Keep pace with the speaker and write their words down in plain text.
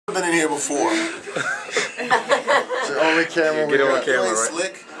been in here before. It's the only camera we Get on got. camera,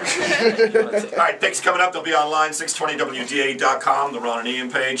 Slick. All right, things coming up. They'll be online, 620wda.com, the Ron and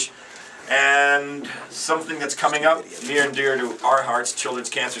Ian page. And something that's coming up near and dear to our hearts, Children's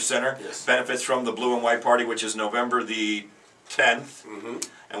Cancer Center, benefits from the Blue and White Party, which is November the 10th.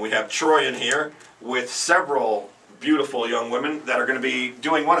 And we have Troy in here with several beautiful young women that are going to be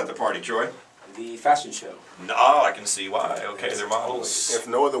doing what at the party, Troy? The fashion show. No, I can see why. Okay, they're models. If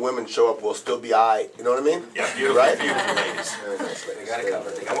no other women show up, we'll still be aight. You know what I mean? Yeah, beautiful, Right? beautiful ladies. They got it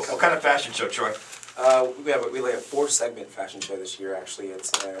covered. They got it What covered. kind of fashion show, Troy? We have a 4-segment fashion show this year. Actually,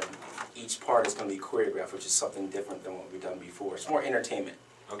 it's each part is going to be choreographed, which is something different than what we've done before. It's more entertainment.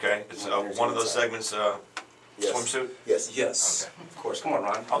 Okay, it's one of those segments. Swimsuit. Yes. Yes. Okay. Of course. Come on,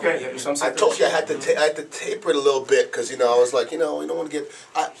 Ron. Okay. You have your swimsuit I told you I this had to I had to taper it a little bit because, you know, I was like, you know, we don't want to get.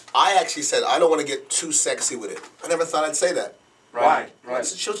 I actually said I don't want to get too sexy with it. I never thought I'd say that. year? Why? Right.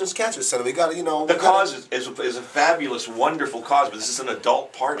 It's a Children's Cancer Center. We got to, you know. The cause is a fabulous, wonderful cause, but this is an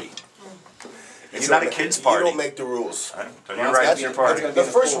adult party. It's not a kids' party. You don't make the rules. You're right, it's your party. The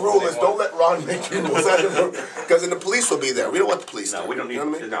first rule is don't let Ron make the rules, because then the police will be there. We don't want the police there. No, we don't need. You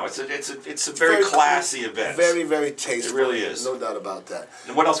know what I mean? No, it's a very classy event. Very, very tasteful. It really is. No doubt about that.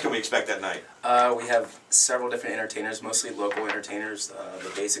 And what else can we expect that night? We have several different entertainers, mostly local entertainers,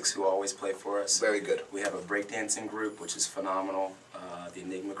 the Basics who always play for us. Very good. We have a breakdancing group, which is phenomenal, the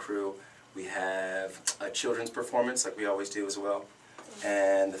Enigma crew. We have a children's performance, like we always do as well,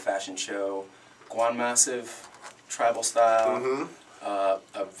 and the fashion show, Guan Massive, tribal style, a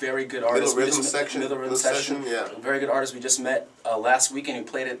very good artist. Middle rhythm section. Middle rhythm section, yeah. A very good artist we just met last weekend who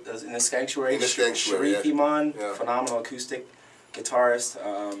played it in the Sanctuary. In the Sanctuary, Sharif yeah. Iman, Yeah. phenomenal acoustic guitarist.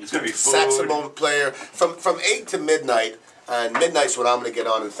 It's going to be food. Saxophone player from 8 to midnight, and midnight's when I'm going to get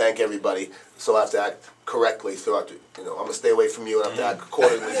on and thank everybody. So I have to act correctly throughout the, you know, I'm going to stay away from you and I have to act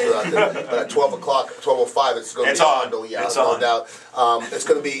accordingly throughout the, but at 12 o'clock, 12:05, it's going to be on. Yeah, It's no on. doubt. It's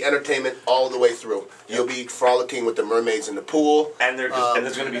going to be entertainment all the way through. You'll be frolicking with the mermaids in the pool. And there's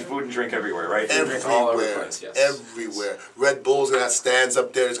going to be food and drink everywhere, right? all over the Everywhere, place, yes. everywhere. Red Bull's gonna have stands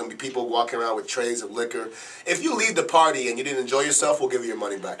up there. There's gonna be people walking around with trays of liquor. If you leave the party and you didn't enjoy yourself, we'll give you your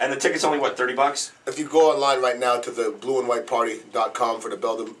money back. And the ticket's only what, $30? If you go online right now to the blueandwhiteparty.com for the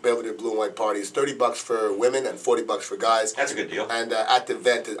Belvedere Blue and White Party, it's $30 for women and $40 for guys. That's a good deal. And at the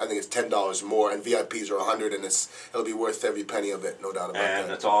event, I think it's $10 more, and VIPs are $100, and it'll be worth every penny of it, no doubt about And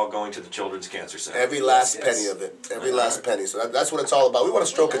that. it's all going to the Children's Cancer Center. Every last Yes. penny of it. Every last penny. So that's what it's all about. We want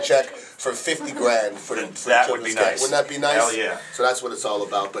to stroke a check for 50 grand for the That would Children's be Cancer. nice. Wouldn't that be nice? Hell yeah. So that's what it's all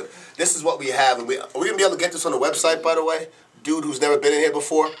about. But this is what we have. And are we going to be able to get this on the website, by the way? Dude who's never been in here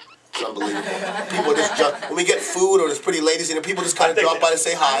before? It's unbelievable. People just jump. When we get food or there's pretty ladies in here, people just kind of drop by to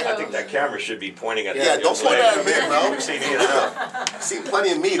say hi. I think that camera should be pointing at Yeah, the don't point at me, bro. We've seen Ian enough. I've seen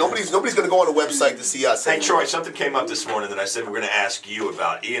plenty of me. Nobody's going to go on the website to see us. Hey, Troy, something came up this morning that I said we're going to ask you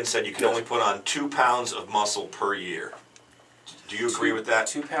about. Ian said you can only put on 2 pounds of muscle per year. Do you agree with that?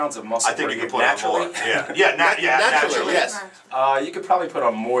 2 pounds of muscle I think per you year can put naturally. on more. Yeah, naturally. Yes. You could probably put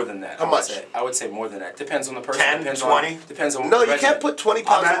on more than that. How much? I would say more than that. Depends on the person. 10, depends 20? Depends on No, the you regimen. can't put 20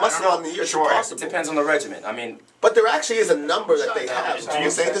 pounds I of muscle don't on the year. It's Sure. It impossible. depends on the regimen. I mean, But there actually is a number that they have. Do you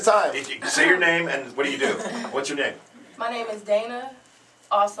say at the time. Say your name and what do you do? What's your name? My name is Dana,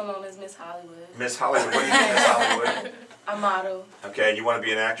 also known as Miss Hollywood. Miss Hollywood. What do you do, Miss Hollywood? I model. Okay, and you want to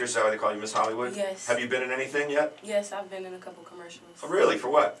be an actress? Is that why they call you Miss Hollywood? Yes. Have you been in anything yet? Yes, I've been in a couple commercials. Oh, really? For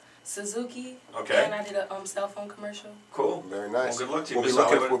what? Suzuki. Okay. And I did a cell phone commercial. Cool. Very nice. Well, good luck to you, We'll be Miss looking.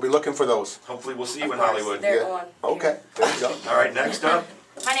 Hollywood. We'll be looking for those. Hopefully we'll see you Of in course, Hollywood. they're Yeah. on. Okay. There you go. All right, next up.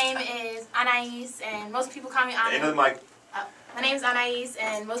 My name is Anais, and most people call me Anna. Into the mic. My name is Anais,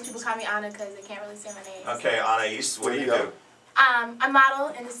 and most people call me Anna because they can't really say my name. Okay, Anais, what do you do? I model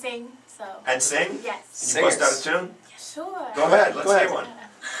and sing, so. And sing? Yes. You bust out a tune? Sure. Go ahead, let's hear one.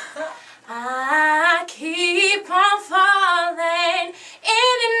 I keep on falling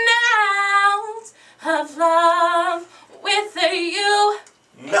in and out of love with you.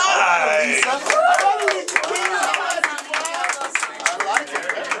 Nice! I like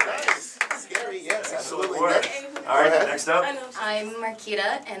it. Nice. Scary, yes, absolutely. Work. All right, next up. I'm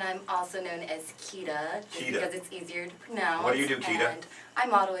Marquita, and I'm also known as Kita, just Kita. because it's easier to pronounce. What do you do, Kita? And I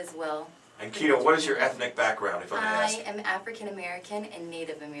model as well. And Keto, what is your ethnic background, if I may ask? I am African American and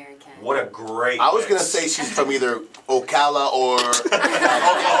Native American. What a great I was gonna mix. say she's from either Ocala or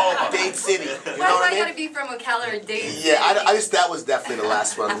Dade City. You know Why do what I I gotta mean? be from Ocala or Dade Yeah, City? I just that was definitely the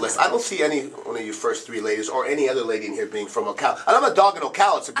last one on the list. I don't see any one of you first 3 ladies or any other lady in here being from Ocala. And I'm a dog in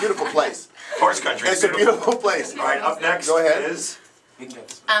Ocala. It's a beautiful place. Horse country. It's a beautiful place. All right, up next Go ahead. is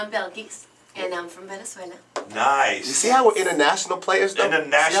I'm Belkis. And I'm from Venezuela. Nice. You see how we're international players, though?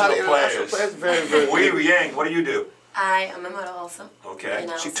 International See how the players. Very, very. Wu Yang, what do you do? I am a model also. Okay. And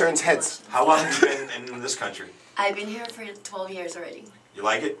She also turns heads. How long have you been in this country? I've been here for 12 years already. You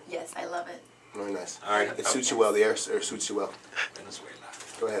like it? Yes, I love it. Very nice. All right. It suits you well. The air suits you well. Venezuela.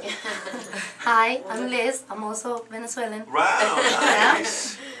 Go ahead. Hi, I'm Liz. I'm also Venezuelan. Wow,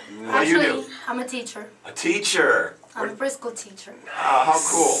 nice. What do you do? I'm a teacher. A teacher. I'm a preschool teacher. Oh, how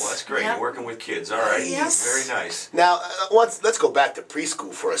cool. That's great. Yeah. You're working with kids. All right. Yes. Very nice. Now, let's go back to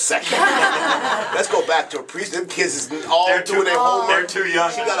preschool for a second. Let's go back to a preschool. Them kids is all doing their homework. They're too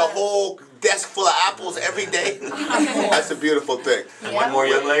young. She got a whole desk full of apples every day. That's a beautiful thing. And one more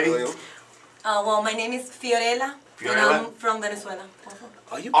young lady. Well, my name is Fiorella, Fiorella? and I'm from Venezuela.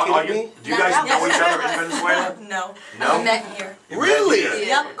 Are you Are kidding you, me? do you guys know each other in Venezuela? No. No? We met here. You met Really? here.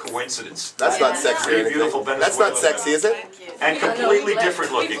 Yep. Coincidence. That's not sexy or Very anything. beautiful That's not Venezuelan. sexy, is it? And completely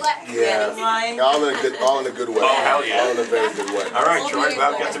different looking. Yeah. Fine. All in a good way. Oh, hell yeah. All in a very good way. All right, Troy.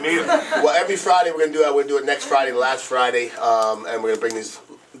 Well, got to meet him. Well, every Friday we're gonna do it next Friday, the last Friday, and we're gonna bring these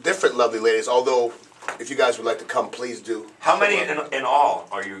different lovely ladies. Although, if you guys would like to come, please do. How many in all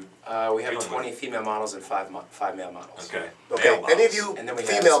are you? We have Dealing 20 female models and five male models. Okay. Okay. Male Any of models. you And then we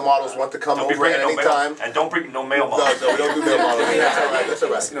have female some, models want to come Don't be over at bringing any no time? male, and don't bring no male No, models. no, we don't do male models. That's all right. That's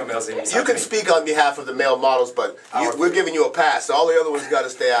all right. No males even You can speak on behalf of the male models, but we're giving you a pass. All the other ones got to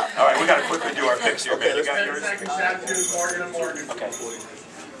stay out. All right, we got to quickly do our picks here, Okay, man. You let's got yours? Okay.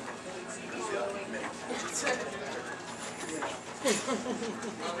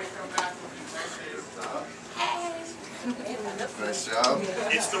 Nice job.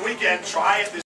 It's the weekend. Try it.